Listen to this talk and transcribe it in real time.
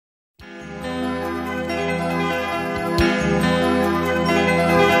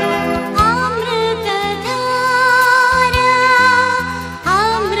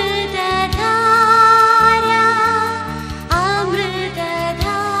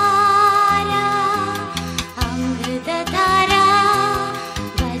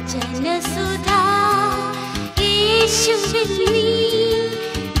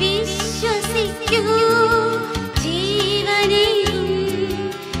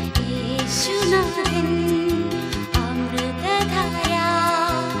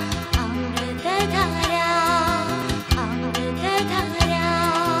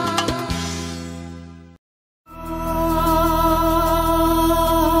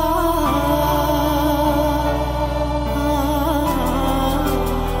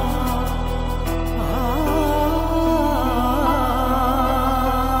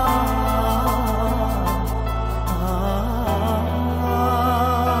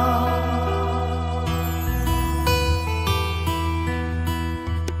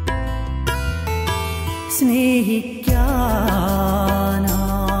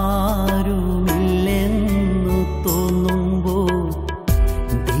സ്നേഹിക്കാനാരുമില്ലെന്നു തോന്നുമ്പോൾ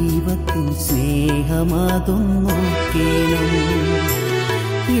ദൈവത്തിൻ സ്നേഹമതൊന്നു കേണം.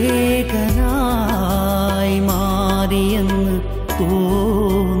 ഏകനായി മാറിയെന്ന്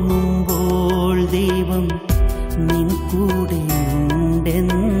തോന്നുമ്പോൾ ദൈവം നിൻ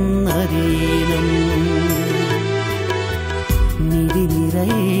കൂടെയുണ്ടെന്നറിയണം. നിധി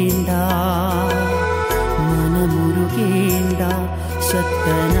നിറയേണ്ട, മനമുരുകേണ്ട,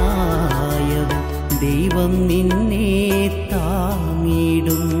 ശക്തനായവൻ ദൈവം നിന്നെ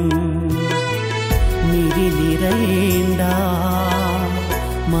താങ്ങിടും. നിധി നിറയേണ്ട,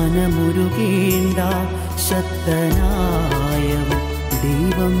 മനമുരുകേണ്ട, ശക്തനായവൻ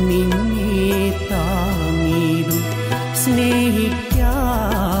ദൈവം നിന്നെ താങ്ങിടും.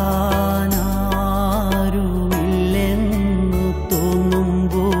 സ്നേഹിക്കാനാരുമില്ലെന്നു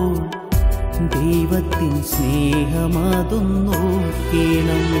തോന്നുമ്പോൾ ദൈവത്തിൻ സ്നേഹമതൊന്നു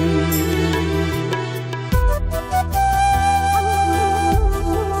കേണം.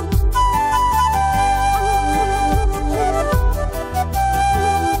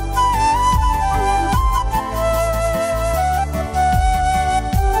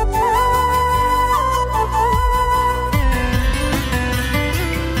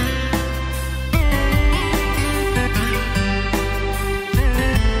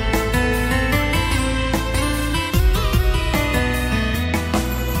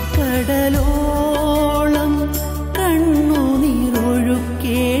 കടലോളം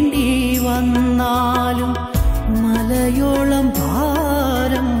കണ്ണുനീരൊഴുക്കേണ്ടി വന്നാലും മലയോളം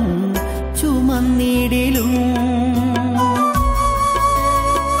ഭാരം ചുമന്നിടിലും.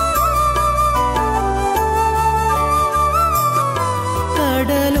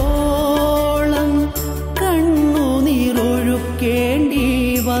 കടലോളം കണ്ണുനീരൊഴുക്കേണ്ടി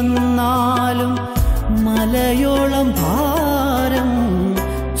വന്നാലും മലയോളം ഭാരം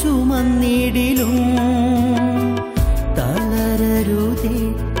ചുമന്നിടിലും. തളരരുതേ,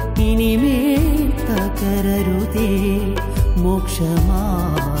 ഇനിമേൽ തകരരുതേ,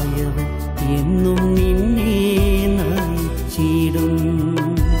 മോക്ഷമായവൻ എന്നും നിന്നെ നയിച്ചിടും.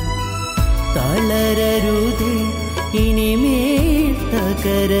 തളരരുതേ, ഇനിമേൽ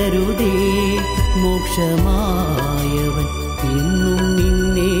തകരരുതേ, മോക്ഷമായവൻ എന്നും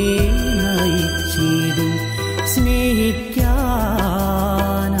നിന്നെ നയിച്ചിടും.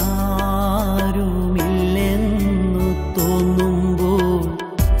 സ്നേഹിക്കാനാരുമില്ലെന്നു തോന്നുമ്പോൾ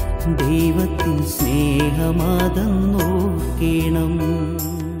ദൈവത്തിൻ സ്നേഹമതൊന്നു കേണം.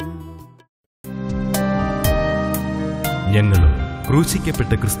 ഞങ്ങളും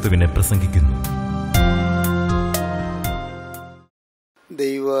ക്രൂശിക്കപ്പെട്ട ക്രിസ്തുവിനെ പ്രസംഗിക്കുന്നു.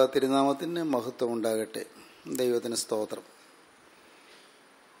 ദൈവ തിരുനാമത്തിന് മഹത്വം ഉണ്ടാകട്ടെ. ദൈവത്തിന് സ്തോത്രം.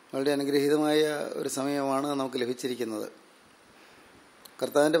 വളരെ അനുഗ്രഹീതമായ ഒരു സമയമാണ് നമുക്ക് ലഭിച്ചിരിക്കുന്നത്.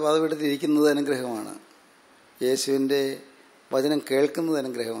 കർത്താവിൻ്റെ പാദപീഠത്തിൽ ഇരിക്കുന്നത് അനുഗ്രഹമാണ്. യേശുവിൻ്റെ വചനം കേൾക്കുന്നത്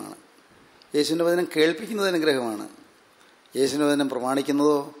അനുഗ്രഹമാണ്. യേശുവിൻ്റെ വചനം കേൾപ്പിക്കുന്നത് അനുഗ്രഹമാണ്. യേശുവിൻ്റെ വചനം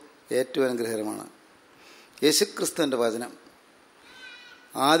പ്രമാണിക്കുന്നതോ ഏറ്റവും അനുഗ്രഹകരമാണ്. യേശുക്രിസ്തുവിൻ്റെ വചനം.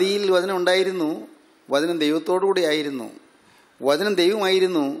 ആദിയിൽ വചനം ഉണ്ടായിരുന്നു, വചനം ദൈവത്തോടു കൂടി ആയിരുന്നു, വചനം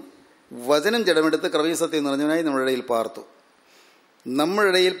ദൈവമായിരുന്നു, വചനം ജഡമെടുത്ത് കൃപയും സത്യം നിറഞ്ഞവനായി നമ്മുടെ ഇടയിൽ പാർത്തു. നമ്മുടെ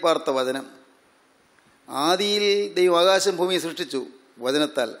ഇടയിൽ പാർത്ത വചനം. ആദിയിൽ ദൈവം ആകാശം ഭൂമിയെ സൃഷ്ടിച്ചു,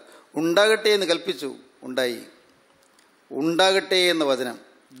 വചനത്താൽ ഉണ്ടാകട്ടെ എന്ന് കൽപ്പിച്ചു, ഉണ്ടായി. ഉണ്ടാകട്ടെ എന്ന വചനം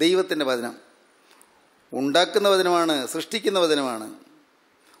ദൈവത്തിൻ്റെ വചനം. ഉണ്ടാക്കുന്ന വചനമാണ്, സൃഷ്ടിക്കുന്ന വചനമാണ്,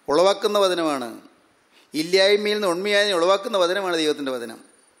 ഉളവാക്കുന്ന വചനമാണ്. ഇല്ലായ്മയിൽ നിന്ന് ഉണ്മയായി ഉളവാക്കുന്ന വചനമാണ് ദൈവത്തിൻ്റെ വചനം.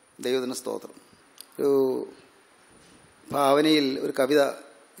 ദൈവത്തിന് സ്തോത്രം. ഒരു ഭാവനയിൽ ഒരു കവിത,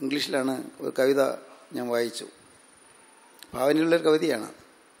 ഇംഗ്ലീഷിലാണ് ഒരു കവിത ഞാൻ വായിച്ചു. ഭാവനയിലുള്ളൊരു കവിതയാണ്.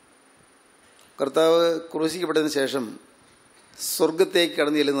 കർത്താവ് ക്രൂശിക്കപ്പെട്ടതിന് ശേഷം സ്വർഗത്തേക്ക്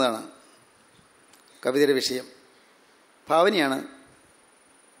കടന്നു ചെല്ലുന്നതാണ് കവിതയുടെ വിഷയം. ഭാവനയാണ്.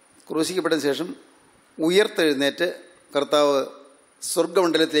 ക്രൂശിക്കപ്പെട്ടതിന് ശേഷം ഉയർത്തെഴുന്നേറ്റ് കർത്താവ്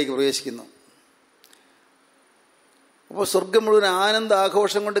സ്വർഗമണ്ഡലത്തിലേക്ക് പ്രവേശിക്കുന്നു. അപ്പോൾ സ്വർഗം മുഴുവൻ ആനന്ദ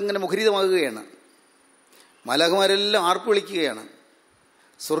ആഘോഷം കൊണ്ട് ഇങ്ങനെ മുഖരിതമാകുകയാണ്. മാലാഖമാരെല്ലാം ആർപ്പ് വിളിക്കുകയാണ്.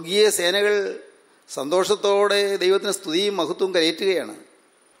 സ്വർഗീയ സേനകൾ സന്തോഷത്തോടെ ദൈവത്തിന് സ്തുതിയും മഹത്വവും കരയറ്റുകയാണ്.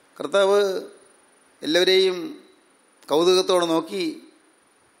 കർത്താവ് എല്ലാവരെയും കൗതുകത്തോടെ നോക്കി.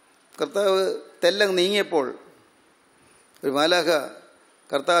 കർത്താവ് തെല്ലം നീങ്ങിയപ്പോൾ ഒരു മാലാഖ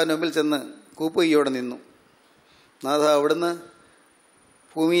കർത്താവിന് മുമ്പിൽ ചെന്ന് കൂപ്പുകയോടെ നിന്നു. നാഥ, അവിടുന്ന്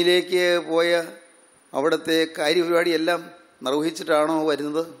ഭൂമിയിലേക്ക് പോയ അവിടുത്തെ കാര്യപരിപാടിയെല്ലാം നിർവഹിച്ചിട്ടാണോ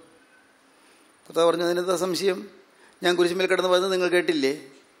വരുന്നത്? കർത്താവ് പറഞ്ഞു, അതിനെന്താ സംശയം? ഞാൻ കുരിശുമേൽ കിടന്ന് വരുന്നത് നിങ്ങൾ കേട്ടില്ലേ?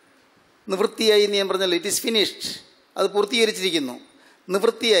 നിവൃത്തിയായി എന്ന് ഞാൻ പറഞ്ഞല്ലോ. It is finished. അത് പൂർത്തീകരിച്ചിരിക്കുന്നു,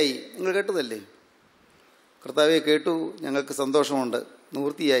 നിവൃത്തിയായി. നിങ്ങൾ കേട്ടതല്ലേ? കർത്താവെ, കേട്ടു, ഞങ്ങൾക്ക് സന്തോഷമുണ്ട്,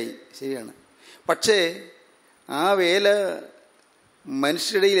 നിവൃത്തിയായി, ശരിയാണ്. പക്ഷേ ആ വേല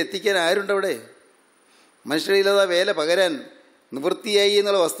മനുഷ്യരുടെ ഇടയിൽ എത്തിക്കാൻ ആരുണ്ട് അവിടെ? മനുഷ്യരുടെ ഇടയിൽ ആ വേല പകരാൻ, നിവൃത്തിയായി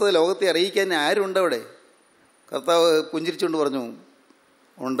എന്നുള്ള വസ്തുത ലോകത്തെ അറിയിക്കാൻ ആരുണ്ട് അവിടെ? കർത്താവ് പുഞ്ചിരിച്ചുകൊണ്ട് പറഞ്ഞു,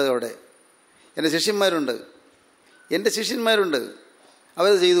 ഉണ്ട് അവിടെ. എൻ്റെ ശിഷ്യന്മാരുണ്ട്,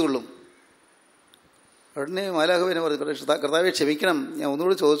 അവരത് ചെയ്തുകൊള്ളും. ഉടനെ മാലാഖവിനെ പറഞ്ഞു, കർത്താവെ ക്ഷമിക്കണം, ഞാൻ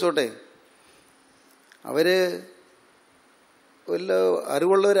ഒന്നുകൂടി ചോദിച്ചോട്ടെ, അവർ വല്ല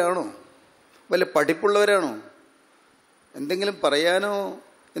അറിവുള്ളവരാണോ? വല്ല പഠിപ്പുള്ളവരാണോ? എന്തെങ്കിലും പറയാനോ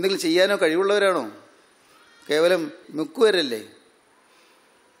എന്തെങ്കിലും ചെയ്യാനോ കഴിവുള്ളവരാണോ? കേവലം മുക്കുവരല്ലേ?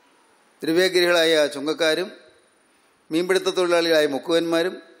 ദ്രവ്യാഗ്രഹികളായ ചുങ്കക്കാരും മീൻപിടുത്ത തൊഴിലാളികളായ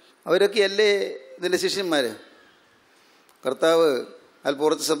മുക്കുവന്മാരും അവരൊക്കെയല്ലേ ഇതിൻ്റെ ശിഷ്യന്മാർ? കർത്താവ് അല്പം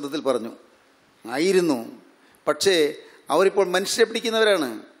ഉറച്ച ശബ്ദത്തിൽ പറഞ്ഞു, ആയിരുന്നു. പക്ഷേ അവരിപ്പോൾ മനുഷ്യരെ പിടിക്കുന്നവരാണ്.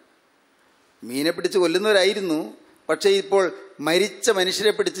 മീനെ പിടിച്ച് കൊല്ലുന്നവരായിരുന്നു, പക്ഷേ ഇപ്പോൾ മരിച്ച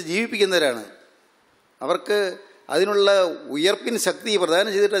മനുഷ്യരെ പിടിച്ച് ജീവിപ്പിക്കുന്നവരാണ്. അവർക്ക് അതിനുള്ള ഉയർപ്പിന് ശക്തി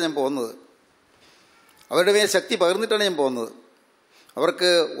പ്രദാനം ചെയ്തിട്ടാണ് ഞാൻ പോകുന്നത്. അവരുടെ മേൽ ശക്തി പകർന്നിട്ടാണ് ഞാൻ പോകുന്നത്. അവർക്ക്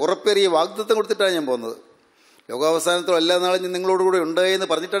ഉറപ്പേറിയ വാഗ്ദത്തം കൊടുത്തിട്ടാണ് ഞാൻ പോകുന്നത്. ലോകാവസാനത്തോളം എല്ലാ നാളും ഞാൻ നിങ്ങളോടുകൂടെ ഉണ്ട് എന്ന്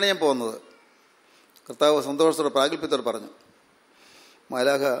പറഞ്ഞിട്ടാണ് ഞാൻ പോകുന്നത്. കർത്താവ് സന്തോഷത്തോടെ പ്രാഗൽഭ്യത്തോടെ പറഞ്ഞു.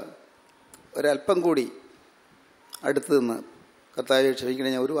 മാലാഖ ഒരല്പം കൂടി അടുത്ത് നിന്ന്, കർത്താവെ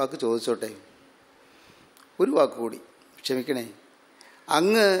ക്ഷമിക്കണേ, ഞാൻ ഒരു വാക്ക് ചോദിച്ചോട്ടെ, ഒരു വാക്ക് കൂടി ക്ഷമിക്കണേ.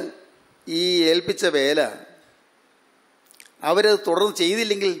 അങ്ങ് ഈ ഏൽപ്പിച്ച വേല അവരത് തുടർന്ന്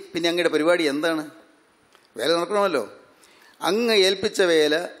ചെയ്തില്ലെങ്കിൽ പിന്നെ അങ്ങയുടെ പരിപാടി എന്താണ്? വേല നടക്കണമല്ലോ. അങ്ങ് ഏൽപ്പിച്ച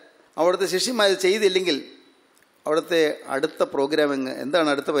വേല അവിടുത്തെ ശിഷ്യന്മാർ ചെയ്തില്ലെങ്കിൽ അവിടുത്തെ അടുത്ത പ്രോഗ്രാം എന്താണ്?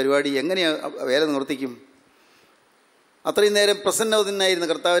 അടുത്ത പരിപാടി എങ്ങനെയാണ് വേല നിവർത്തിക്കും? അത്രയും നേരം പ്രസന്നവതനായിരുന്ന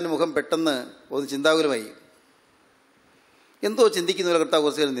കർത്താവിൻ്റെ മുഖം പെട്ടെന്ന് ഒന്ന് ചിന്താകുലമായി. എന്തോ ചിന്തിക്കുന്നില്ല. കർത്താവ്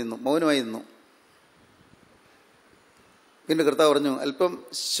കുറച്ചു നേരം നിന്നു, മൗനമായി നിന്നു. പിന്നെ കർത്താവ് പറഞ്ഞു അല്പം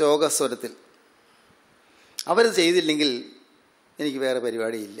ശോകസ്വരത്തിൽ, അവരത് ചെയ്തില്ലെങ്കിൽ എനിക്ക് വേറെ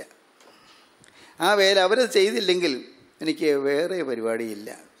പരിപാടിയില്ല. ആ വേല അവരത് ചെയ്തില്ലെങ്കിൽ എനിക്ക് വേറെ പരിപാടിയില്ല,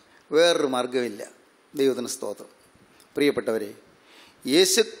 വേറൊരു മാർഗമില്ല. ദൈവത്തിന് സ്തോത്രം. പ്രിയപ്പെട്ടവരെ,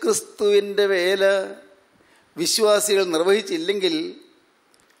 യേശുക്രിസ്തുവിൻ്റെ വേല വിശ്വാസികൾ നിർവഹിച്ചില്ലെങ്കിൽ,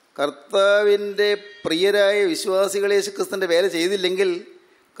 കർത്താവിൻ്റെ പ്രിയരായ വിശ്വാസികൾ യേശുക്രിസ്തുവിൻ്റെ വേല ചെയ്തില്ലെങ്കിൽ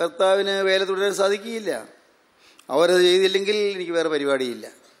കർത്താവിന് വേല തുടരാൻ സാധിക്കുകയില്ല. അവരത് ചെയ്തില്ലെങ്കിൽ എനിക്ക് വേറെ പരിപാടിയില്ല.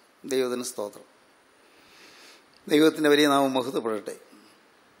 ദൈവത്തിന് സ്തോത്രം. ദൈവത്തിൻ്റെ വലിയ നാമം മഹത്വപ്പെടട്ടെ.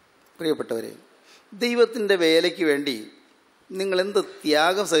 പ്രിയപ്പെട്ടവരെ, ദൈവത്തിൻ്റെ വേലയ്ക്ക് വേണ്ടി നിങ്ങൾ എന്ത്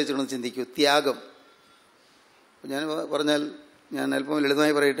ത്യാഗം സഹിച്ചിട്ടുണ്ടെന്ന് ചിന്തിക്കൂ. ത്യാഗം. ഞാൻ പറഞ്ഞാൽ, ഞാൻ അല്പം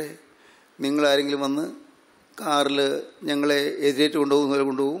ലളിതമായി പറയട്ടെ. നിങ്ങളാരെങ്കിലും വന്ന് കാറിൽ ഞങ്ങളെ എതിരേറ്റ് കൊണ്ടുപോകുന്നവരെ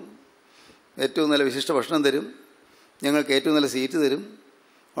കൊണ്ടുപോകും, ഏറ്റവും നല്ല വിശിഷ്ട ഭക്ഷണം തരും, ഞങ്ങൾക്ക് ഏറ്റവും നല്ല സീറ്റ് തരും,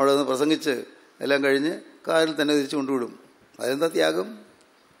 അവിടെ നിന്ന് പ്രസംഗിച്ച് എല്ലാം കഴിഞ്ഞ് കാറിൽ തന്നെ തിരിച്ചു കൊണ്ടുവിടും. അതെന്താ ത്യാഗം?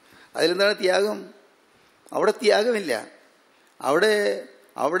 അതിലെന്താണ് ത്യാഗം? അവിടെ ത്യാഗമില്ല.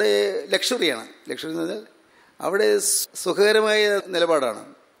 അവിടെ ലക്ഷറിയാണ്. ലക്ഷറി എന്ന് പറഞ്ഞാൽ അവിടെ സുഖകരമായ നിലപാടാണ്.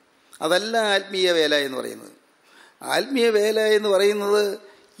 അതല്ല ആത്മീയ വേല എന്ന് പറയുന്നത്. ആത്മീയ വേല എന്ന് പറയുന്നത്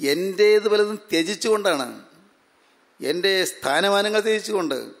എൻ്റേത് പലതും ത്യജിച്ചുകൊണ്ടാണ്, എൻ്റെ സ്ഥാനമാനങ്ങൾ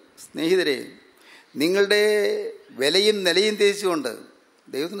ത്യജിച്ചുകൊണ്ട്. സ്നേഹിതരെ, നിങ്ങളുടെ വിലയും നിലയും ത്യജിച്ചുകൊണ്ട്.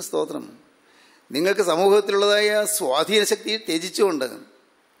 ദൈവത്തിന് സ്തോത്രം. നിങ്ങൾക്ക് സമൂഹത്തിലുള്ളതായ സ്വാധീന ശക്തി ത്യജിച്ചുകൊണ്ട്,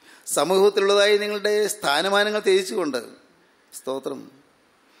 സമൂഹത്തിലുള്ളതായി നിങ്ങളുടെ സ്ഥാനമാനങ്ങൾ ത്യജിച്ചുകൊണ്ട്. സ്തോത്രം.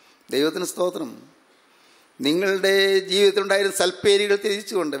 ദൈവത്തിന് സ്തോത്രം. നിങ്ങളുടെ ജീവിതത്തിലുണ്ടായിരുന്ന സൽപ്പേരുകൾ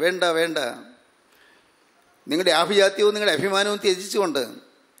ത്യജിച്ചുകൊണ്ട്, വേണ്ട, നിങ്ങളുടെ ആഭിജാത്യവും നിങ്ങളുടെ അഭിമാനവും ത്യജിച്ചുകൊണ്ട്.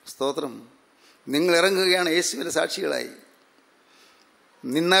 സ്തോത്രം. നിങ്ങൾ ഇറങ്ങുകയാണ് യേശുവിൻ്റെ സാക്ഷികളായി.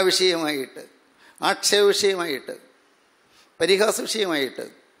 നിന്നാ വിഷയമായിട്ട്, ആക്ഷേപ വിഷയമായിട്ട്, പരിഹാസ വിഷയമായിട്ട്,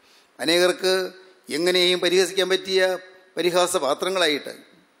 അനേകർക്ക് എങ്ങനെയും പരിഹസിക്കാൻ പറ്റിയ പരിഹാസ പാത്രങ്ങളായിട്ട്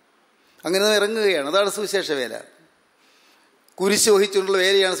അങ്ങനെ ഇറങ്ങുകയാണ്. അതാണ് സുവിശേഷ വേല. കുരിശ് വഹിച്ചുകൊണ്ടുള്ള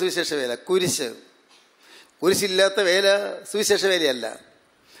വേലയാണ് സുവിശേഷ വേല. കുരിശില്ലാത്ത വേല സുവിശേഷ വേലയല്ല.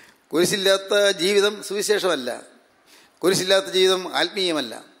 കുരിശില്ലാത്ത ജീവിതം സുവിശേഷമല്ല. കുരിശില്ലാത്ത ജീവിതം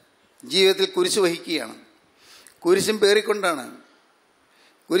ആത്മീയമല്ല. ജീവിതത്തിൽ കുരിശ് വഹിക്കുകയാണ്. കുരിശും പേറിക്കൊണ്ടാണ്.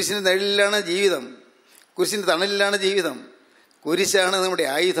 കുരിശിൻ്റെ നിഴലിലാണ് ജീവിതം. കുരിശിൻ്റെ തണലിലാണ് ജീവിതം. കുരിശാണ് നമ്മുടെ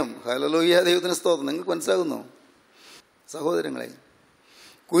ആയുധം. ഹല്ലേലൂയ, ദൈവത്തിന് സ്തോത്രം. നിങ്ങൾക്ക് മനസ്സിലാകുന്നോ സഹോദരങ്ങളെ?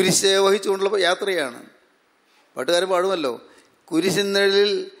 കുരിശ് വഹിച്ചുകൊണ്ടുള്ള യാത്രയാണ്. പാട്ടുകാരൻ പാടുമല്ലോ, കുരിശിൻ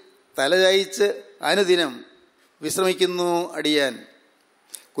നിഴലിൽ തലചായിച്ച് അനുദിനം വിശ്രമിക്കുന്നു അടിയാൻ.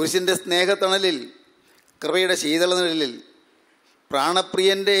 കുരിശിൻ്റെ സ്നേഹത്തണലിൽ, കൃപയുടെ ശീതള നിഴലിൽ,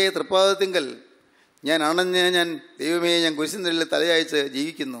 പ്രാണപ്രിയൻ്റെ തൃപ്പാദത്തിങ്കൽ ഞാൻ ദൈവമേ, ഞാൻ കുരിശിൻ നിഴലിൽ തലചായിച്ച്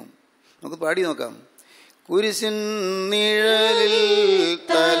ജീവിക്കുന്നു. നമുക്ക് പാടി നോക്കാം. കുരിശിൻ നിഴലിൽ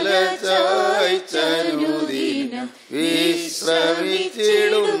തലചായിച്ചനുദിനം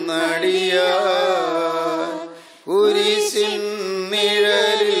വിശ്രമിച്ചിടുന്നടിയാൻ. കുരിശിൻ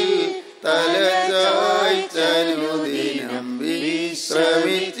നിഴലിൽ തലചായിച്ചനുദിനം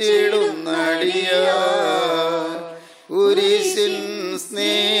വിശ്രമിച്ചിടുന്നടിയാൻ. കുരിശിൻ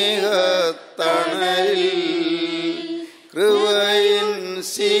സ്നേഹത്തണലിൽ, കൃപയിൻ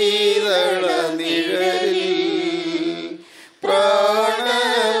ശീതള നിഴലിൽ,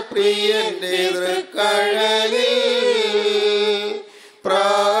 പ്രാണപ്രിയന്റെ തൃക്കഴലിൽ,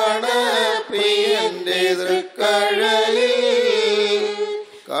 പ്രാണപ്രിയന്റെ തൃക്കഴലിൽ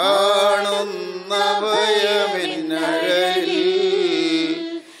കാണുന്ന ഭയമിന്നഴലിൽ,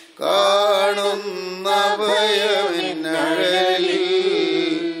 കാണുന്ന ഭയമിന്നഴലിൽ,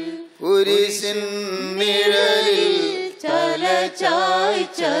 കുരിശിൻ നിഴലിൽ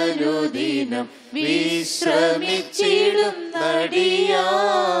തലചായിച്ചനുദിനം വിശ്രമിച്ചിടുന്നടിയാൻ.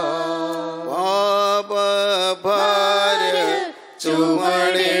 പാപഭാര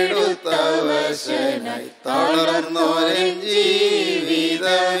ചുമടെടുത്തവശനായി തളർന്നോരൻ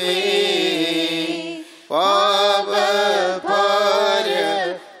ജീവിതമേ, പാപഭാര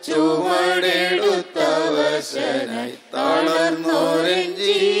ചുമടെടുത്തവശനായി തളർന്നോരൻ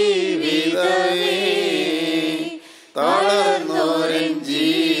ജീവിതമേ, തളർന്നോരൻ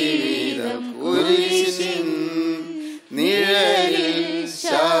ജീവിതം. കുരിശിൻ നിഴലിൽ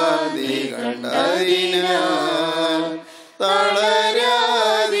ശാന്തി കണ്ടതിനാൽ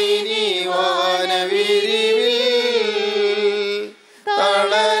തളരാതിനി വാനവിരിവിൽ,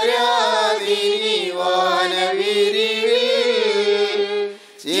 തളരാതിനി വാനവിരിവിൽ,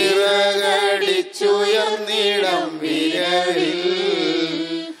 ചിറകടിച്ചുയർന്നിടം വിരവിൽ,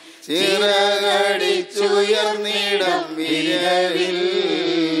 ചിറകടിച്ചുയർന്നിടം വിരവിൽ,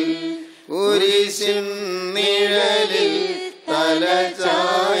 കുരിശിൻ നിഴലിൽ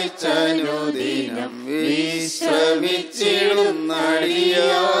തലചായിച്ചനുദിനം വിശ്രമിച്ചിടുന്നടിയാൻ.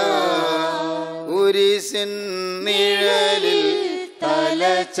 കുരിശിൻ നിഴലിൽ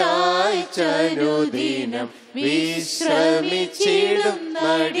തലചായിച്ചനുദിനം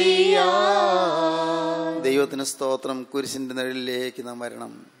വിശ്രമിച്ചിടുന്നടിയാൻ. ദൈവത്തിന് സ്തോത്രം. കുരിശിൻ്റെ നിഴലിലേക്ക് നാം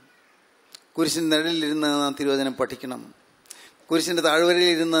വരണം. കുരിശിൻ്റെ നിഴലിലിരുന്ന് നാം തിരുവചനം പഠിക്കണം. കുരിശിൻ്റെ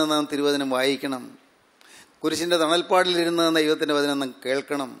താഴ്വരയിലിരുന്ന് നാം തിരുവചനം വായിക്കണം. കുരിശിൻ്റെ തണൽപ്പാടിലിരുന്ന് ദൈവത്തിൻ്റെ വചനം നാം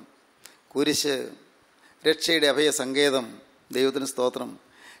കേൾക്കണം. കുരിശ് രക്ഷയുടെ അഭയ സങ്കേതം. ദൈവത്തിന് സ്തോത്രം.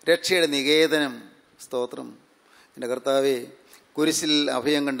 രക്ഷയുടെ നികേതനം. സ്തോത്രം. എൻ്റെ കർത്താവേ, കുരിശിൽ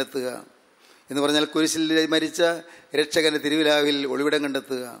അഭയം കണ്ടെത്തുക എന്ന് പറഞ്ഞാൽ കുരിശിൽ മരിച്ച രക്ഷകൻ്റെ തിരുവിലാവിൽ ഒളിവിടം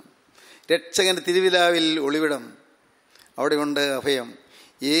കണ്ടെത്തുക. രക്ഷകൻ്റെ തിരുവിലാവിൽ ഒളിവിടം, അവിടെയുണ്ട് അഭയം.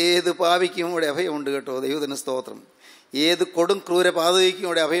 ഏത് പാപിക്കും അവിടെ അഭയമുണ്ട് കേട്ടോ. ദൈവത്തിന് സ്തോത്രം. ഏത് കൊടും ക്രൂര പാതകിക്കും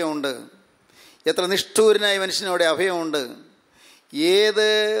അവിടെ അഭയമുണ്ട്. എത്ര നിഷ്ഠൂരനായ മനുഷ്യനും അവിടെ അഭയമുണ്ട്. ഏത്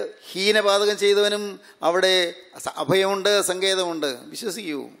ഹീനപാതകം ചെയ്തവനും അവിടെ അഭയമുണ്ട്, സങ്കേതമുണ്ട്.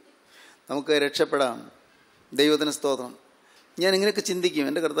 വിശ്വസിക്കൂ, നമുക്ക് രക്ഷപ്പെടാം. ദൈവത്തിന് സ്തോത്രം. ഞാൻ ഇങ്ങനെയൊക്കെ ചിന്തിക്കും,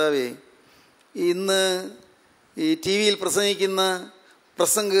 എൻ്റെ കർത്താവേ, ഇന്ന് ഈ ടി വിയിൽ പ്രസംഗിക്കുന്ന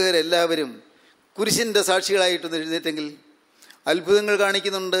പ്രസംഗകരെല്ലാവരും കുരിശിൻ്റെ സാക്ഷികളായിട്ടൊന്ന് എഴുന്നേറ്റെങ്കിൽ. അത്ഭുതങ്ങൾ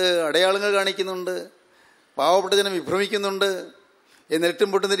കാണിക്കുന്നുണ്ട്, അടയാളങ്ങൾ കാണിക്കുന്നുണ്ട്, പാവപ്പെട്ട ജനം വിഭ്രമിക്കുന്നുണ്ട്. എന്നിട്ടും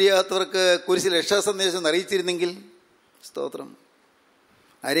പൊട്ടുന്നിരിയാത്തവർക്ക് കുരിശിൽ രക്ഷാസന്ദേശം അറിയിച്ചിരുന്നെങ്കിൽ. സ്തോത്രം.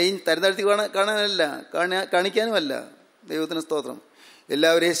 ആരെയും തരംതാഴ്ത്തി കാണാനല്ല, കാണിക്കാനുമല്ല. ദൈവത്തിന് സ്തോത്രം.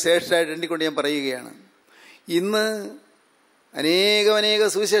 എല്ലാവരെയും ശ്രേഷ്ഠമായിട്ട് എണ്ണിക്കൊണ്ട് ഞാൻ പറയുകയാണ്. ഇന്ന് അനേക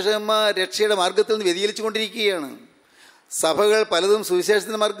സുവിശേഷകന്മാർ രക്ഷയുടെ മാർഗത്തിൽ നിന്ന് വ്യതിചലിച്ചു കൊണ്ടിരിക്കുകയാണ്. സഭകൾ പലതും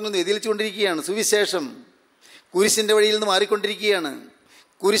സുവിശേഷത്തിൻ്റെ മാർഗത്തിൽ നിന്ന് വ്യതിചലിച്ചു കൊണ്ടിരിക്കുകയാണ്. സുവിശേഷം കുരിശിൻ്റെ വഴിയിൽ നിന്ന് മാറിക്കൊണ്ടിരിക്കുകയാണ്.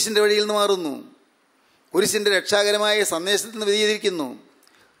 കുരിശിൻ്റെ വഴിയിൽ നിന്ന് മാറുന്നു. കുരിശിൻ്റെ രക്ഷാകരമായ സന്ദേശത്തിൽ നിന്ന് വ്യതിചലിക്കുന്നു.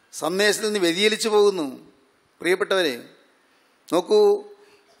 സന്ദേശത്തിൽ നിന്ന് വ്യതിചലിച്ചു പോകുന്നു. പ്രിയപ്പെട്ടവരെ, നോക്കൂ,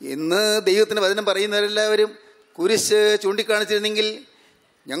 ഇന്ന് ദൈവത്തിൻ്റെ വചനം പറയുന്നവരെല്ലാവരും കുരിശ് ചൂണ്ടിക്കാണിച്ചിരുന്നെങ്കിൽ,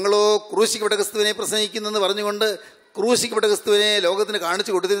 ഞങ്ങളോ ക്രൂശിക്കപ്പെട്ട ക്രിസ്തുവിനെ പ്രസംഗിക്കുന്നെന്ന് പറഞ്ഞുകൊണ്ട് ക്രൂശിക്കപ്പെട്ട ക്രിസ്തുവിനെ ലോകത്തിന്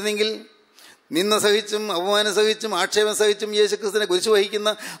കാണിച്ചു കൊടുത്തിരുന്നെങ്കിൽ, നിന്ന സഹിച്ചും അപമാനം സഹിച്ചും ആക്ഷേപം സഹിച്ചും യേശുക്രിസ്തുവിനെ കുരിശ് വഹിക്കുന്ന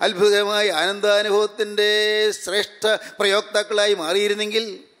അത്ഭുതമായ ആനന്ദാനുഭവത്തിൻ്റെ ശ്രേഷ്ഠ പ്രയോക്താക്കളായി മാറിയിരുന്നെങ്കിൽ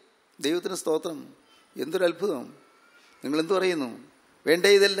ദൈവത്തിന് സ്തോത്രം. എന്തൊരു അത്ഭുതം! നിങ്ങളെന്തു പറയുന്നു?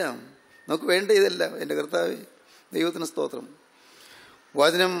 വേണ്ടേ ഇതെല്ലാം? നമുക്ക് വേണ്ടേ ഇതെല്ലാം? എൻ്റെ കർത്താവേ, ദൈവത്തിന് സ്തോത്രം.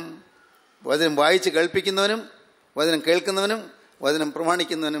 വചനം വായിച്ച് കേൾപ്പിക്കുന്നവനും വചനം കേൾക്കുന്നവനും വചനം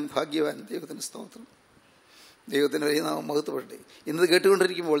പ്രമാണിക്കുന്നവനും ഭാഗ്യവാൻ. ദൈവത്തിന് സ്തോത്രം. ദൈവത്തിൻ്റെ വലിയ നാമം മഹത്വപ്പെടട്ടെ. ഇന്നത്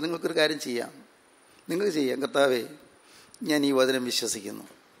കേട്ടുകൊണ്ടിരിക്കുമ്പോൾ നിങ്ങൾക്കൊരു കാര്യം ചെയ്യാം. നിങ്ങൾക്ക് ചെയ്യാം. കർത്താവേ, ഞാൻ ഈ വചനം വിശ്വസിക്കുന്നു.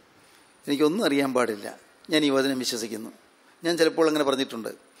 എനിക്കൊന്നും അറിയാൻ പാടില്ല, ഞാൻ ഈ വചനം വിശ്വസിക്കുന്നു. ഞാൻ ചിലപ്പോൾ അങ്ങനെ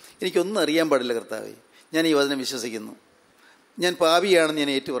പറഞ്ഞിട്ടുണ്ട്, എനിക്കൊന്നും അറിയാൻ പാടില്ല കർത്താവേ, ഞാൻ ഈ വചനം വിശ്വസിക്കുന്നു. ഞാൻ പാപിയാണെന്ന്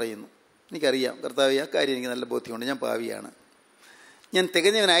ഞാൻ ഏറ്റുപറയുന്നു. എനിക്കറിയാം കർത്താവേ, ആ കാര്യം എനിക്ക് നല്ല ബോധ്യമുണ്ട്. ഞാൻ പാപിയാണ്, ഞാൻ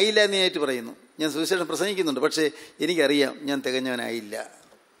തികഞ്ഞവനായില്ല എന്ന് ഞാൻ ഏറ്റുപറയുന്നു. ഞാൻ സുവിശേഷം പ്രസംഗിക്കുന്നുണ്ട്, പക്ഷേ എനിക്കറിയാം ഞാൻ തികഞ്ഞവനായില്ല.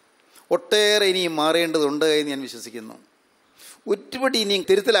 ഒട്ടേറെ ഇനിയും മാറേണ്ടതുണ്ട് എന്ന് ഞാൻ വിശ്വസിക്കുന്നു. ഒരുപടി ഇനിയും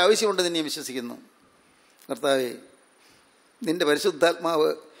തിരുത്തൽ ആവശ്യമുണ്ടെന്ന് ഞാൻ വിശ്വസിക്കുന്നു. കർത്താവേ, നിൻ്റെ പരിശുദ്ധാത്മാവ്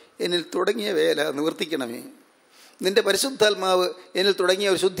എന്നിൽ തുടങ്ങിയ വേല നിവർത്തിക്കണമേ. നിൻ്റെ പരിശുദ്ധാത്മാവ് എന്നിൽ തുടങ്ങിയ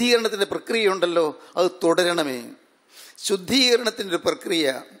ഒരു ശുദ്ധീകരണത്തിൻ്റെ പ്രക്രിയ ഉണ്ടല്ലോ, അത് തുടരണമേ. ശുദ്ധീകരണത്തിൻ്റെ ഒരു പ്രക്രിയ,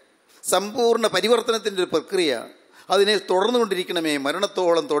 സമ്പൂർണ്ണ പരിവർത്തനത്തിൻ്റെ ഒരു പ്രക്രിയ, അതിനെ തുടർന്നുകൊണ്ടിരിക്കണമേ.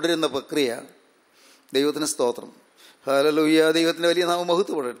 മരണത്തോളം തുടരുന്ന പ്രക്രിയ. ദൈവത്തിന് സ്തോത്രം. ഹല്ലേലൂയ. ദൈവത്തിൻ്റെ വലിയ നാമം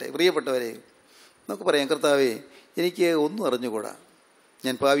മഹത്വപ്പെടട്ടെ. പ്രിയപ്പെട്ടവരെ, നമുക്ക് പറയാം, കർത്താവേ, എനിക്ക് ഒന്നും അറിഞ്ഞുകൂടാ,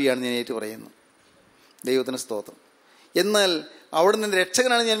 ഞാൻ പാപിയാണെന്ന് ഞാൻ ഏറ്റു പറയുന്നു. ദൈവത്തിന് സ്തോത്രം. എന്നാൽ അവിടെ നിന്ന്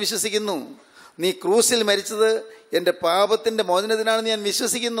രക്ഷകനാണെന്ന് ഞാൻ വിശ്വസിക്കുന്നു. നീ ക്രൂസിൽ മരിച്ചത് എൻ്റെ പാപത്തിൻ്റെ മോചനത്തിനാണെന്ന് ഞാൻ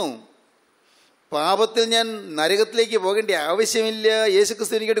വിശ്വസിക്കുന്നു. പാപത്തിൽ ഞാൻ നരകത്തിലേക്ക് പോകേണ്ട ആവശ്യമില്ല.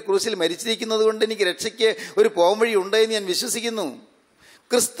 യേശുക്രിസ്തു എനിക്കായിട്ട് ക്രൂസിൽ മരിച്ചിരിക്കുന്നത് കൊണ്ട് എനിക്ക് രക്ഷയ്ക്ക് ഒരു പോംവഴി ഉണ്ടെന്ന് ഞാൻ വിശ്വസിക്കുന്നു.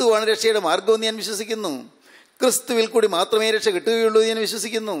 ക്രിസ്തുവാണ് രക്ഷയുടെ മാർഗമെന്ന് ഞാൻ വിശ്വസിക്കുന്നു. ക്രിസ്തുവിൽ കൂടി മാത്രമേ രക്ഷ കിട്ടുകയുള്ളൂ എന്ന് ഞാൻ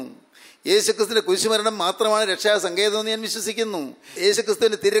വിശ്വസിക്കുന്നു. യേശുക്രിസ്തുവിൻ്റെ കുരിശുമരണം മാത്രമാണ് രക്ഷാ സങ്കേതമെന്ന് ഞാൻ വിശ്വസിക്കുന്നു.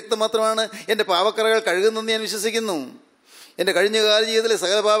 യേശുക്രിസ്തുവിൻ്റെ തിരക്തം മാത്രമാണ് എൻ്റെ പാപക്കറകൾ കഴുകുന്നതെന്ന് ഞാൻ വിശ്വസിക്കുന്നു. എൻ്റെ കഴിഞ്ഞകാല ജീവിതത്തിലെ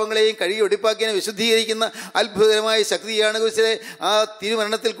സകല പാപങ്ങളെയും കഴുകി ഒടിപ്പാക്കിയതിനെ വിശുദ്ധീകരിക്കുന്ന അത്ഭുതകരമായ ശക്തിയാണ് കുരിശിലെ ആ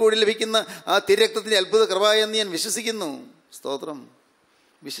തിരുമരണത്തിൽ കൂടി ലഭിക്കുന്ന ആ തിരക്തത്തിൻ്റെ അത്ഭുത കൃപയെന്ന് ഞാൻ വിശ്വസിക്കുന്നു. സ്തോത്രം.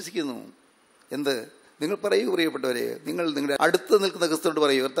 വിശ്വസിക്കുന്നു. എന്ത്? നിങ്ങൾ പറയൂ പ്രിയപ്പെട്ടവരെ, നിങ്ങൾ നിങ്ങളുടെ അടുത്ത് നിൽക്കുന്ന ക്രിസ്തുവോട്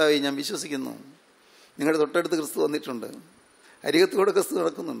പറയൂ, കർത്താവേ, ഞാൻ വിശ്വസിക്കുന്നു. നിങ്ങളുടെ തൊട്ടടുത്ത് ക്രിസ്തു വന്നിട്ടുണ്ട്. അരികത്തുകൂടെ ക്രിസ്തു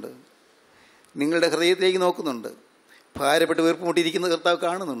നടക്കുന്നുണ്ട്. നിങ്ങളുടെ ഹൃദയത്തിലേക്ക് നോക്കുന്നുണ്ട്. ഭാരപ്പെട്ട് വീർപ്പുമുട്ടിയിരിക്കുന്ന കർത്താവ്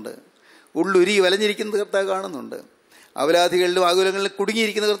കാണുന്നുണ്ട്. ഉള്ളുരുകി വലഞ്ഞിരിക്കുന്ന കർത്താവ് കാണുന്നുണ്ട്. അപരാധികളിലും ആകുലങ്ങളിലും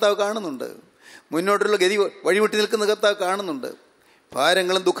കുടുങ്ങിയിരിക്കുന്ന കർത്താവ് കാണുന്നുണ്ട്. മുന്നോട്ടുള്ള ഗതി വഴിമുട്ടി നിൽക്കുന്ന കർത്താവ് കാണുന്നുണ്ട്.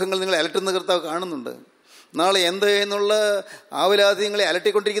 ഭാരങ്ങളും ദുഃഖങ്ങളും നിങ്ങളെ അലട്ടുന്ന കർത്താവ് കാണുന്നുണ്ട്. നാളെ എന്ത് എന്നുള്ള ആവലാതി നിങ്ങളെ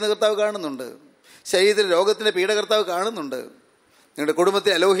അലട്ടിക്കൊണ്ടിരിക്കുന്ന കർത്താവ് കാണുന്നുണ്ട്. ശരീരത്തിൽ രോഗത്തിൻ്റെ പീഡ കർത്താവ് കാണുന്നുണ്ട്. നിങ്ങളുടെ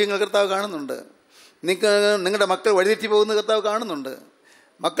കുടുംബത്തിൽ അലോഹ്യങ്ങൾ കർത്താവ് കാണുന്നുണ്ട്. നിങ്ങളുടെ മക്കൾ വഴിതെറ്റി പോകുന്ന കർത്താവ് കാണുന്നുണ്ട്.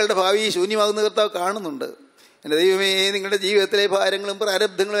 മക്കളുടെ ഭാവി ശൂന്യമാകുന്ന കർത്താവ് കാണുന്നുണ്ട്. എൻ്റെ ദൈവമേ, നിങ്ങളുടെ ജീവിതത്തിലെ ഭാരങ്ങളും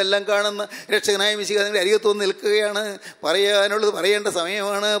പ്രാരബ്ധങ്ങളും എല്ലാം കാണുന്ന രക്ഷകനായ മിശിഹ നിങ്ങളുടെ അരികത്ത് വന്ന് നിൽക്കുകയാണ്. പറയാനുള്ളത് പറയേണ്ട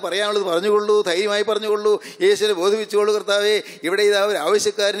സമയമാണ്. പറയാനുള്ളത് പറഞ്ഞുകൊള്ളൂ, ധൈര്യമായി പറഞ്ഞുകൊള്ളൂ. യേശുവിനെ ബോധിപ്പിച്ചുകൊള്ളൂ. കർത്താവേ, ഇവിടെ ഇതാ ഒരു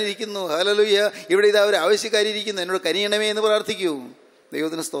ആവശ്യക്കാരനിരിക്കുന്നു. ഹല്ലേലൂയ. ഇവിടെ ഇതാ ഒരു ആവശ്യക്കാരിയിരിക്കുന്നു. എന്നോട് കനിയണമേ എന്ന് പ്രാർത്ഥിക്കൂ.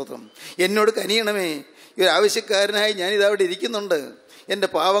 ദൈവത്തിന് സ്തോത്രം. എന്നോട് കനിയണമേ. ഈ ഒരു ആവശ്യക്കാരനായി ഞാനിതാ അവിടെ ഇരിക്കുന്നുണ്ട്. എൻ്റെ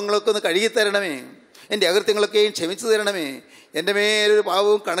പാവങ്ങളൊക്കെ ഒന്ന് കഴുകിത്തരണമേ. എൻ്റെ അകൃത്യങ്ങളൊക്കെയും ക്ഷമിച്ചു തരണമേ. എൻ്റെ മേലൊരു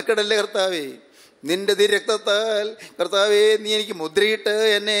പാവവും കണക്കിടല്ലേ കർത്താവേ. നിൻ്റെ രക്തത്താൽ കർത്താവേ, നീ എനിക്ക് മുദ്രയിട്ട്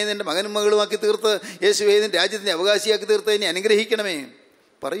എന്നെ നിൻ്റെ മകനും മകളുമാക്കി തീർത്ത്, യേശുവേ, നിൻ്റെ രാജ്യത്തിൻ്റെ അവകാശിയാക്കി തീർത്ത് എന്നെ അനുഗ്രഹിക്കണമേ.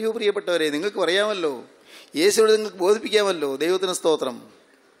 പറയൂ പ്രിയപ്പെട്ടവരെ, നിങ്ങൾക്ക് പറയാമല്ലോ, യേശുവോട് നിങ്ങൾക്ക് ബോധിപ്പിക്കാമല്ലോ. ദൈവത്തിന് സ്തോത്രം.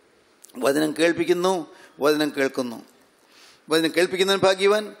 വചനം കേൾപ്പിക്കുന്നു, വചനം കേൾക്കുന്നു. വചനം കേൾപ്പിക്കുന്നവൻ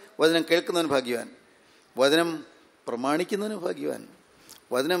ഭാഗ്യവാൻ, വചനം കേൾക്കുന്നവൻ ഭാഗ്യവാൻ. വചനം പ്രമാണിക്കുന്നവനും ഭാഗ്യവാൻ.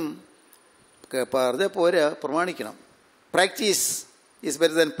 വചനം പറഞ്ഞാൽ പോരാ, പ്രമാണിക്കണം. Practice is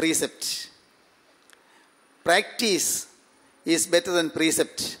better than precept. Practice is better than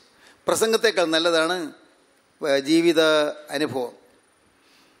precept. പ്രസംഗത്തേക്കാൾ നല്ലതാണ് ജീവിത അനുഭവം.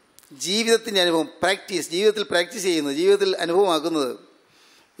 ജീവിതത്തിൻ്റെ അനുഭവം, പ്രാക്ടീസ്, ജീവിതത്തിൽ പ്രാക്ടീസ് ചെയ്യുന്നത്, ജീവിതത്തിൽ അനുഭവമാക്കുന്നത്.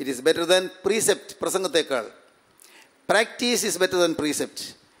 It is better than precept. പ്രസംഗത്തേക്കാൾ practice is better than precept.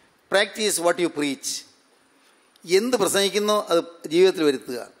 Practice what you preach. എന്ത് പ്രസംഗിക്കുന്നോ അത് ജീവിതത്തിൽ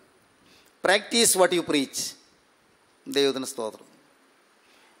വരുത്തുക. Practice what you preach. ദൈവത്തിന് സ്തോത്രം.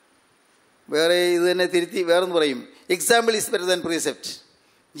 വേറെ ഇത് തന്നെ തിരുത്തി വേറെന്ന് പറയും, example is better than precept.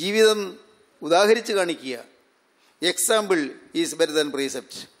 ജീവിതം ഉദാഹരിച്ച് കാണിക്കുക. Example is better than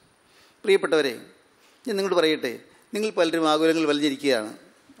precept. പ്രിയപ്പെട്ടവരെ, ഞാൻ നിങ്ങളോട് പറയട്ടെ, നിങ്ങൾ പലരും ആകുലങ്ങൾ വലിഞ്ഞിരിക്കുകയാണ്.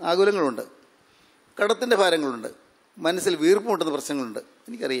 ആകുലങ്ങളുണ്ട്, കടത്തിൻ്റെ ഭാരങ്ങളുണ്ട്, മനസ്സിൽ വീർപ്പുമുട്ടുന്ന പ്രശ്നങ്ങളുണ്ട്.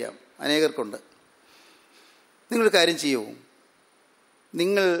 എനിക്കറിയാം, അനേകർക്കുണ്ട്. നിങ്ങളൊരു കാര്യം ചെയ്യൂ.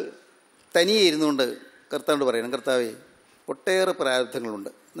 നിങ്ങൾ തനിയെ ഇരുന്നുകൊണ്ട് കർത്താവിനോട് പറയണം, കർത്താവേ, ഒട്ടേറെ പ്രാരബ്ധങ്ങളുണ്ട്,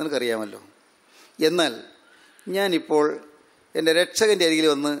 നിനക്കറിയാമല്ലോ. എന്നാൽ ഞാനിപ്പോൾ എൻ്റെ രക്ഷകൻ്റെ അരികിൽ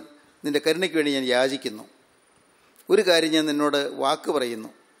വന്ന് നിൻ്റെ കരുണയ്ക്ക് വേണ്ടി ഞാൻ യാചിക്കുന്നു. ഒരു കാര്യം ഞാൻ നിന്നോട് വാക്ക് പറയുന്നു.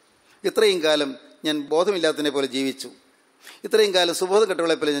 ഇത്രയും കാലം ഞാൻ ബോധമില്ലാത്തതിനെ പോലെ ജീവിച്ചു. ഇത്രയും കാലം സുബോധം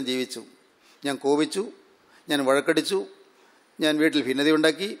കെട്ടവളെ പോലെ ഞാൻ ജീവിച്ചു. ഞാൻ കോപിച്ചു, ഞാൻ വഴക്കടിച്ചു, ഞാൻ വീട്ടിൽ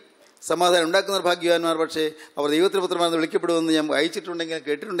ഭിന്നതയുണ്ടാക്കി. സമാധാനം ഉണ്ടാക്കുന്നവർ ഭാഗ്യവാന്മാർ, പക്ഷേ അവർ ദൈവത്തിൻ്റെ പുത്രന്മാരെന്ന് വിളിക്കപ്പെടുമെന്ന് ഞാൻ വായിച്ചിട്ടുണ്ടെങ്കിലും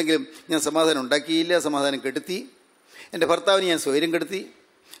കേട്ടിട്ടുണ്ടെങ്കിലും ഞാൻ സമാധാനം ഉണ്ടാക്കിയില്ല, സമാധാനം കെടുത്തി. എൻ്റെ ഭർത്താവിന് ഞാൻ സ്വൈര്യം കെടുത്തി.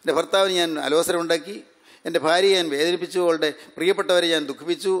 എൻ്റെ ഭർത്താവിന് ഞാൻ അലോസരം ഉണ്ടാക്കി. എൻ്റെ ഭാര്യയെ ഞാൻ വേദനിപ്പിച്ചു. അവളുടെ പ്രിയപ്പെട്ടവരെ ഞാൻ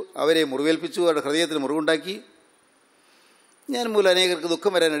ദുഃഖിപ്പിച്ചു, അവരെ മുറിവേൽപ്പിച്ചു, അവരുടെ ഹൃദയത്തിന് മുറിവുണ്ടാക്കി. ഞാൻ മൂലം അനേകർക്ക്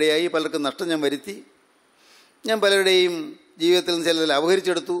ദുഃഖം വരാനിടയായി, പലർക്കും നഷ്ടം ഞാൻ വരുത്തി. ഞാൻ പലരുടെയും ജീവിതത്തിൽ നിന്ന് ചിലരിൽ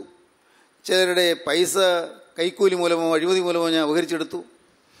അപഹരിച്ചെടുത്തു. ചിലരുടെ പൈസ കൈക്കൂലി മൂലമോ അഴിമതി മൂലമോ ഞാൻ അപഹരിച്ചെടുത്തു.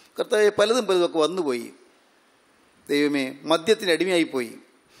 കർത്താവേ, പലതുമൊക്കെ വന്നുപോയി. ദൈവമേ, മദ്യത്തിൻ്റെ അടിമയായിപ്പോയി,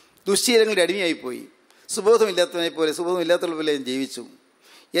 ദുശ്ശീലങ്ങളുടെ അടിമയായിപ്പോയി, സുബോധമില്ലാത്തവനെ പോലെ സുബോധമില്ലാത്തവരെ പോലെ ഞാൻ ജീവിച്ചു.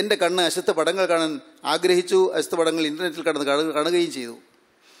 എൻ്റെ കണ്ണ് അശുദ്ധ പടങ്ങൾ കാണാൻ ആഗ്രഹിച്ചു. അശുദ്ധ പടങ്ങൾ ഇൻ്റർനെറ്റിൽ കാണുകയും ചെയ്തു.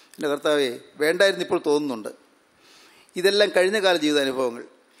 എൻ്റെ കർത്താവേ, വേണ്ടായിരുന്നു ഇപ്പോൾ തോന്നുന്നുണ്ട്. ഇതെല്ലാം കഴിഞ്ഞ കാല ജീവിതാനുഭവങ്ങൾ.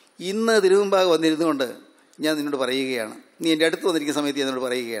 ഇന്ന് തിരുമുമ്പാകെ വന്നിരുന്നുകൊണ്ട് ഞാൻ നിന്നോട് പറയുകയാണ്, നീ എൻ്റെ അടുത്ത് വന്നിരിക്കുന്ന സമയത്ത് ഞാൻ നിന്നോട്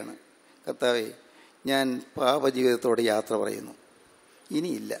പറയുകയാണ്, കർത്താവേ, ഞാൻ പാപജീവിതത്തോടെ യാത്ര പറയുന്നു.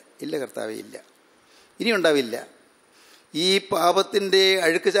 ഇനിയില്ല, ഇല്ല കർത്താവേ, ഇല്ല, ഇനി ഉണ്ടാവില്ല. ഈ പാപത്തിൻ്റെ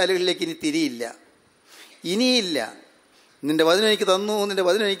അഴുക്കുചാലുകളിലേക്ക് ഇനി തിരിയില്ല, ഇനിയില്ല. നിൻ്റെ വചനം എനിക്ക് തന്നു, നിൻ്റെ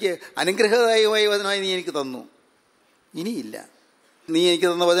വചനം എനിക്ക് അനുഗ്രഹദായകമായ വചനമായി നീ എനിക്ക് തന്നു. ഇനിയില്ല. നീ എനിക്ക്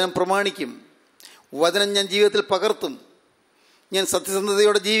തന്ന വചനം പ്രമാണിക്കും. വചനം ഞാൻ ജീവിതത്തിൽ പകർത്തും. ഞാൻ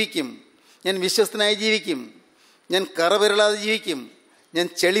സത്യസന്ധതയോടെ ജീവിക്കും. ഞാൻ വിശ്വസ്തനായി ജീവിക്കും. ഞാൻ കറ പുരളാതെ ജീവിക്കും. ഞാൻ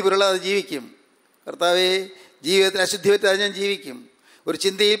ചെളി പുരളാതെ ജീവിക്കും. കർത്താവേ, ജീവിതത്തിൽ അശുദ്ധി പറ്റാതെ ഞാൻ ജീവിക്കും. ഒരു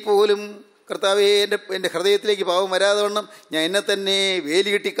ചിന്തയിൽ പോലും കർത്താവേ, എൻ്റെ ഹൃദയത്തിലേക്ക് പാവം വരാതെ വണ്ണം ഞാൻ എന്നെ തന്നെ വേലി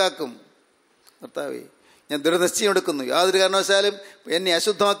കെട്ടിക്കാക്കും. കർത്താവേ, ഞാൻ ദൃഢനിശ്ചയം എടുക്കുന്നു. യാതൊരു കാരണവശാലും എന്നെ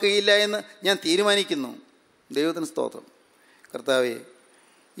അശുദ്ധമാക്കുകയില്ല എന്ന് ഞാൻ തീരുമാനിക്കുന്നു. ദൈവത്തിന് സ്തോത്രം. കർത്താവേ,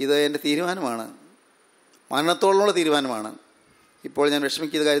 ഇത് എൻ്റെ തീരുമാനമാണ്, മരണത്തോളമുള്ള തീരുമാനമാണ്. ഇപ്പോൾ ഞാൻ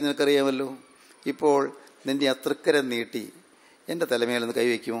വിഷമിക്കുന്ന കാര്യം നിനക്കറിയാമല്ലോ. ഇപ്പോൾ നിൻ്റെ അത്രക്കരം നീട്ടി എൻ്റെ തലമേലൊന്ന്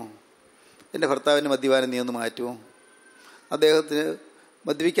കൈവയ്ക്കുമോ? എൻ്റെ ഭർത്താവിൻ്റെ മദ്യപാനം നീ ഒന്ന് മാറ്റുമോ? അദ്ദേഹത്തിന്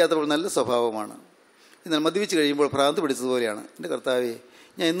മദ്യപിക്കാത്തപ്പോൾ നല്ല സ്വഭാവമാണ്, എന്നാൽ മദ്യപിച്ച് കഴിയുമ്പോൾ ഭ്രാന്ത് പിടിച്ചതുപോലെയാണ്. എൻ്റെ കർത്താവേ,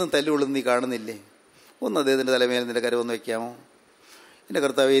 ഞാൻ എന്നും തല്ലുകൊള്ളുന്ന നീ കാണുന്നില്ലേ? ഒന്ന് അദ്ദേഹത്തിൻ്റെ തലമേൽ നിൻ്റെ കരം ഒന്ന് വയ്ക്കാമോ? എൻ്റെ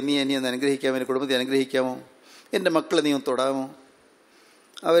കർത്താവേ, നീ എന്നെ ഒന്ന് അനുഗ്രഹിക്കാമോ? എൻ്റെ കുടുംബത്തെ അനുഗ്രഹിക്കാമോ? എൻ്റെ മക്കളെ നീ ഒന്ന് തൊടാമോ?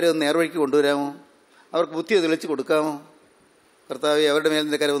 അവരെ ഒന്ന് നേർവഴിക്ക് കൊണ്ടുവരാമോ? അവർക്ക് ബുദ്ധി തെളിച്ച് കൊടുക്കാമോ? കർത്താവേ, അവരുടെ മേൽ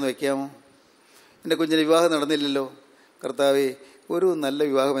നിൻ്റെ കരം ഒന്ന് വയ്ക്കാമോ? എൻ്റെ കുഞ്ഞിന് വിവാഹം നടന്നില്ലല്ലോ. കർത്താവേ, ഒരു നല്ല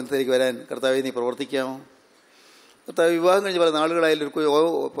വിവാഹം ബന്ധത്തിലേക്ക് വരാൻ കർത്താവേ നീ പ്രവർത്തിക്കാമോ? കർത്താവ്, വിവാഹം കഴിഞ്ഞ് പല നാളുകളായാലും ഒരു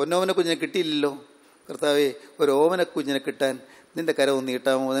പൊന്നോമന കുഞ്ഞിനെ കിട്ടിയില്ലല്ലോ. കർത്താവേ, ഒരു ഓമന കുഞ്ഞിനെ കിട്ടാൻ നിൻ്റെ കരം ഒന്ന്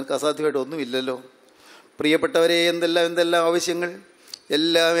നീട്ടാമോ? നിനക്ക് അസാധ്യമായിട്ട് ഒന്നുമില്ലല്ലോ. പ്രിയപ്പെട്ടവരെ, എന്തെല്ലാം ആവശ്യങ്ങൾ,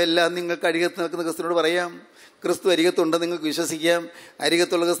 എല്ലാം നിങ്ങൾക്ക് അരികത്ത് നിൽക്കുന്ന ക്രിസ്തുവിനോട് പറയാം. ക്രിസ്തു അരികത്തുണ്ട്, നിങ്ങൾക്ക് വിശ്വസിക്കാം.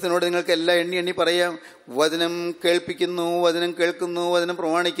 അരികത്തുള്ള ക്രിസ്തുവിനോട് നിങ്ങൾക്ക് എല്ലാം എണ്ണി പറയാം. വചനം കേൾപ്പിക്കുന്നു, വചനം കേൾക്കുന്നു, വചനം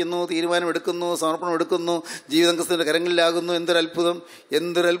പ്രമാണിക്കുന്നു, തീരുമാനമെടുക്കുന്നു, സമർപ്പണം എടുക്കുന്നു, ജീവിതം ക്രിസ്തുവിൻ്റെ കരങ്ങളിലാകുന്നു.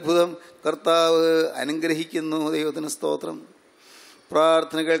 എന്തൊരത്ഭുതം! കർത്താവ് അനുഗ്രഹിക്കുന്നു. ദൈവത്തിന് സ്തോത്രം.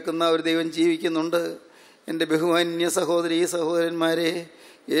 പ്രാർത്ഥന കേൾക്കുന്ന ഒരു ദൈവം ജീവിക്കുന്നുണ്ട്. എൻ്റെ ബഹുമാന്യ സഹോദരീ സഹോദരന്മാരെ,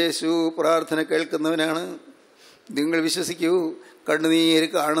 യേശു പ്രാർത്ഥന കേൾക്കുന്നവനാണ്. നിങ്ങൾ വിശ്വസിക്കൂ. കണ്ണുനീര്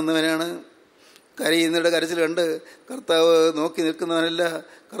കാണുന്നവനാണ്. കരയുന്നവരുടെ കരച്ചിൽ കണ്ട് കർത്താവ് നോക്കി നിൽക്കുന്നവനല്ല,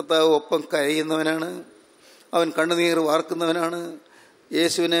 കർത്താവ് ഒപ്പം കരയുന്നവനാണ്. അവൻ കണ്ണുനീർ വാർക്കുന്നവനാണ്.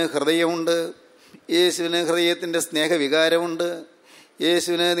 യേശുവിന് ഹൃദയമുണ്ട്. യേശുവിന് ഹൃദയത്തിൻ്റെ സ്നേഹവികാരമുണ്ട്.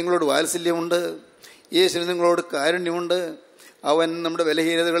 യേശുവിന് നിങ്ങളോട് വാത്സല്യമുണ്ട്. യേശുവിന് നിങ്ങളോട് കാരുണ്യമുണ്ട്. അവൻ നമ്മുടെ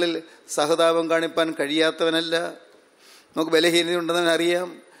ബലഹീനതകളിൽ സഹതാപം കാണിപ്പാൻ കഴിയാത്തവനല്ല. നമുക്ക് ബലഹീനതയുണ്ടെന്ന് അറിയാം.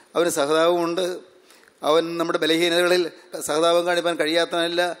 അവന് സഹതാപമുണ്ട്. അവൻ നമ്മുടെ ബലഹീനതകളിൽ സഹതാപം കാണിപ്പാൻ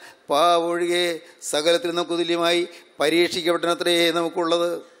കഴിയാത്തവനല്ല. പാവൊഴികെ സകലത്തിൽ നമുക്ക് തുല്യമായി പരീക്ഷിക്കപ്പെട്ടനത്രേ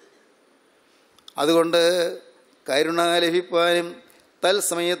നമുക്കുള്ളത്. അതുകൊണ്ട് കരുണ ലഭിപ്പാനും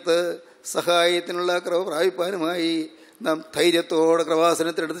തൽസമയത്ത് സഹായത്തിനുള്ള കൃപ പ്രാപിപ്പാനുമായി നാം ധൈര്യത്തോടെ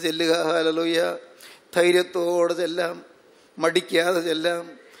കൃപാസനത്തിനടുത്ത് ചെല്ലുക. ഹല്ലേലൂയ. ധൈര്യത്തോടെ ചെല്ലാം, മടിക്കാതെ ചെല്ലാം.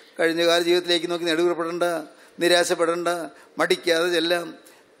 കഴിഞ്ഞകാല ജീവിതത്തിലേക്ക് നോക്കി നെടുവേർപ്പെടേണ്ട, നിരാശപ്പെടേണ്ട, മടിക്കാതെ ചെല്ലാം.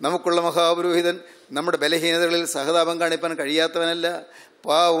 നമുക്കുള്ള മഹാപുരോഹിതൻ നമ്മുടെ ബലഹീനതകളിൽ സഹതാപം കാണിപ്പാൻ കഴിയാത്തവനല്ല.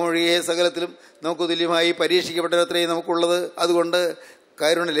 പാവമൊഴിയെ സകലത്തിലും നമുക്ക് തുല്യമായി പരീക്ഷിക്കപ്പെട്ടത്രയും നമുക്കുള്ളത്. അതുകൊണ്ട്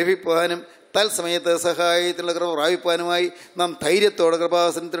കരുണ ലഭിപ്പാനും തൽസമയത്ത് സഹായത്തിനുള്ള കൃപ പ്രാപിപ്പാനുമായി നാം ധൈര്യത്തോടെ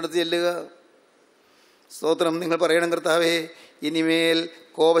കൃപാസനത്തിനടുത്ത് ചെല്ലുക. സ്തോത്രം. നിങ്ങൾ പറയണം, കർത്താവേ, ഇനിമേൽ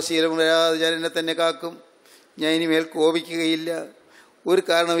കോപശീലം വരാതെ ഞാൻ എന്നെ തന്നെ കാക്കും. ഞാൻ ഇനിമേൽ കോപിക്കുകയില്ല. ഒരു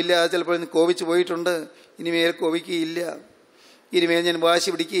കാരണമില്ലാതെ ചിലപ്പോൾ ഞാൻ കോപിച്ചു പോയിട്ടുണ്ട്. ഇനിമേൽ കോപിക്കുകയില്ല. ഇനിമേൽ ഞാൻ വാശി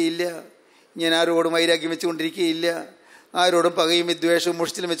പിടിക്കുകയില്ല. ഞാൻ ആരോടും വൈരാഗ്യം വെച്ചുകൊണ്ടിരിക്കുകയില്ല. ആരോടും പകയും വിദ്വേഷവും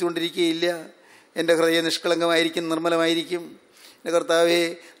മുഷിച്ചിലും വെച്ചുകൊണ്ടിരിക്കുകയില്ല. എൻ്റെ ഹൃദയം നിഷ്കളങ്കമായിരിക്കും, നിർമ്മലമായിരിക്കും. എൻ്റെ കർത്താവേ,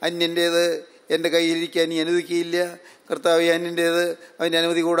 അന്യൻ്റേത് എൻ്റെ കയ്യിലിരിക്കാൻ നീ അനുവദിക്കുകയില്ല. കർത്താവേ, അന്യൻ്റേത് അവൻ്റെ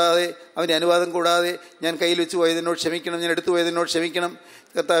അനുമതി കൂടാതെ, അവൻ്റെ അനുവാദം കൂടാതെ ഞാൻ കയ്യിൽ വെച്ച് പോയതിനോട് ക്ഷമിക്കണം, ഞാൻ എടുത്തു പോയതിനോട് ക്ഷമിക്കണം.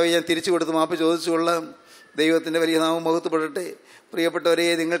 കർത്താവേ, ഞാൻ തിരിച്ചു കൊടുത്ത് മാപ്പ് ചോദിച്ചുകൊള്ളാം. ദൈവത്തിൻ്റെ വലിയ നാമം മഹത്വപ്പെടട്ടെ. പ്രിയപ്പെട്ടവരെ,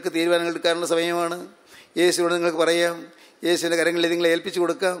 നിങ്ങൾക്ക് തീരുമാനങ്ങൾ എടുക്കാനുള്ള സമയമാണ്. യേശുവോട് നിങ്ങൾക്ക് പറയാം, യേശുവിൻ്റെ കരങ്ങളിൽ നിങ്ങളെ ഏൽപ്പിച്ചു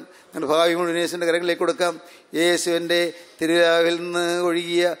കൊടുക്കാം. നിങ്ങളുടെ ഭാവി മുഴുവൻ യേശുവിൻ്റെ കരങ്ങളിലേക്ക് കൊടുക്കാം. യേശുവിൻ്റെ തിരുരാവിൽ നിന്ന്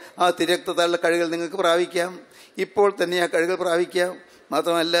ഒഴുകിയ ആ തിരക്തത്താലുള്ള കഴിവുകൾ നിങ്ങൾക്ക് പ്രാപിക്കാം. ഇപ്പോൾ തന്നെ ആ കഴിവുകൾ പ്രാപിക്കാം.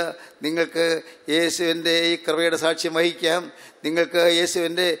 മാത്രമല്ല, നിങ്ങൾക്ക് യേശുവിൻ്റെ ഈ കൃപയുടെ സാക്ഷ്യം വഹിക്കാം. നിങ്ങൾക്ക്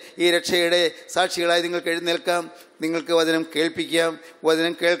യേശുവിൻ്റെ ഈ രക്ഷയുടെ സാക്ഷികളായി നിങ്ങൾക്ക് എഴുന്നേൽക്കാം. നിങ്ങൾക്ക് വചനം കേൾപ്പിക്കാം,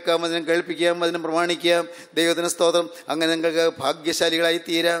 വചനം കേൾക്കാം, വചനം കേൾപ്പിക്കാം, വചനം പ്രമാണിക്കാം. ദൈവത്തിന് സ്തോത്രം. അങ്ങനെ നിങ്ങൾക്ക് ഭാഗ്യശാലികളായി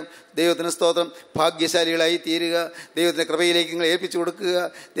തീരാം. ദൈവത്തിന് സ്തോത്രം. ഭാഗ്യശാലികളായി തീരുക. ദൈവത്തിൻ്റെ കൃപയിലേക്ക് നിങ്ങൾ ഏൽപ്പിച്ചു കൊടുക്കുക.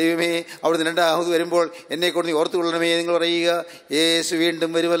 ദൈവമേ, അവിടുന്ന് രണ്ടാമത് വരുമ്പോൾ എന്നെക്കൊണ്ട് നീ ഓർത്തുകൊള്ളണമേ നിങ്ങൾ പറയുക. യേശു വീണ്ടും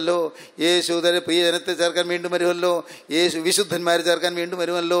വരുമല്ലോ. യേശു തന്റെ പ്രിയജനത്തെ ചേർക്കാൻ വീണ്ടും വരുമല്ലോ. യേശു വിശുദ്ധന്മാരെ ചേർക്കാൻ വീണ്ടും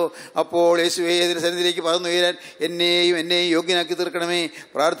വരുമല്ലോ. അപ്പോൾ യേശുവേ, ഇതിൻ്റെ സന്നിധിയിലേക്ക് പറന്നുയരാൻ എന്നെയും യോഗ്യനാക്കി തീർക്കണമേ.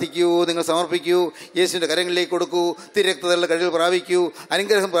 പ്രാർത്ഥിക്കൂ, നിങ്ങൾ സമർപ്പിക്കൂ, യേശുവിൻ്റെ കരങ്ങളിലേക്ക് കൊടുക്കൂ. തിരക്തതയുള്ള കഴിവ് പ്രാപിക്കൂ,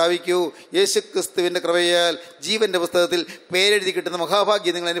 അനുഗ്രഹം പ്രാപിക്കൂ. യേശു ക്രിസ്തുവിൻ്റെ കൃപയാൽ ജീവൻ്റെ പുസ്തകത്തിൽ പേരെഴുതി കിട്ടുന്ന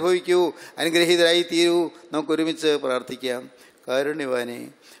മഹാഭാഗ്യം നിങ്ങൾ അനുഭവിക്കൂ. അനുഗ്രഹീതരായി തീരൂ. നമുക്ക് ഒരുമിച്ച് പ്രാർത്ഥിക്കാം. കാരുണ്യവാനേ,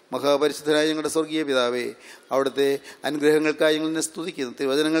 മഹാപരിശുദ്ധനായ ഞങ്ങളുടെ സ്വർഗീയ പിതാവേ, അവിടുത്തെ അനുഗ്രഹങ്ങൾക്കായി ഞങ്ങൾ നിന്നെ സ്തുതിക്കുന്നു,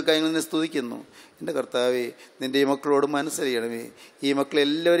 തിരുവചനങ്ങൾക്കായി ഞങ്ങൾ നിന്നെ സ്തുതിക്കുന്നു. എൻ്റെ കർത്താവേ, നിൻ്റെ ഈ മക്കളോട് മനസ്സറിയണമേ. ഈ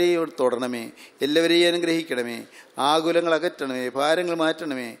മക്കളെല്ലാവരെയും തൊടണമേ, എല്ലാവരെയും അനുഗ്രഹിക്കണമേ. ആകുലങ്ങൾ അകറ്റണമേ, ഭാരങ്ങൾ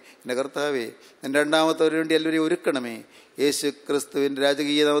മാറ്റണമേ. എൻ്റെ കർത്താവേ, നിൻ്റെ രണ്ടാമത്തവരു വേണ്ടി എല്ലാവരെയും ഒരുക്കണമേ. യേശു ക്രിസ്തുവിൻ്റെ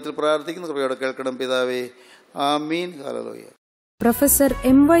രാജകീയ നാമത്തിൽ പ്രാർത്ഥിക്കുന്ന കൃപയോടെ കേൾക്കണം പിതാവേ. ആമീൻ. Hallelujah. Professor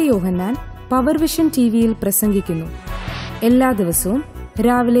MY Yohannan power vision TV-യിൽ പ്രസംഗിക്കുന്നു. എല്ലാ ദിവസവും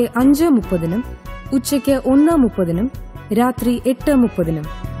രാവിലെ 5:30, ഉച്ചയ്ക്ക് 1:30, രാത്രി 8:30.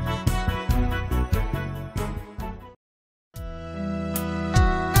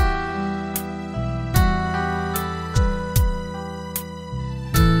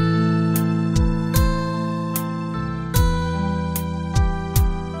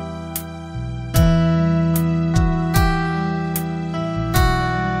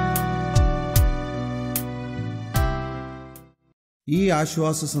 ഈ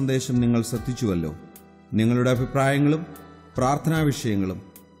ആശ്വാസ സന്ദേശം നിങ്ങൾ ശ്രദ്ധിച്ചുവല്ലോ. നിങ്ങളുടെ അഭിപ്രായങ്ങളും പ്രാർത്ഥനാ വിഷയങ്ങളും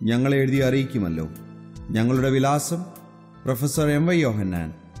ഞങ്ങളെ എഴുതി അറിയിക്കുമല്ലോ. ഞങ്ങളുടെ വിലാസം: professor MY Yohannan,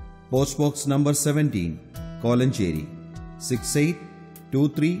 post box number 17, Kolenchery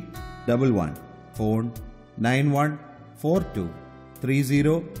 682311. Phone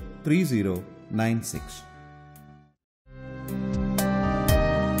 9142303096.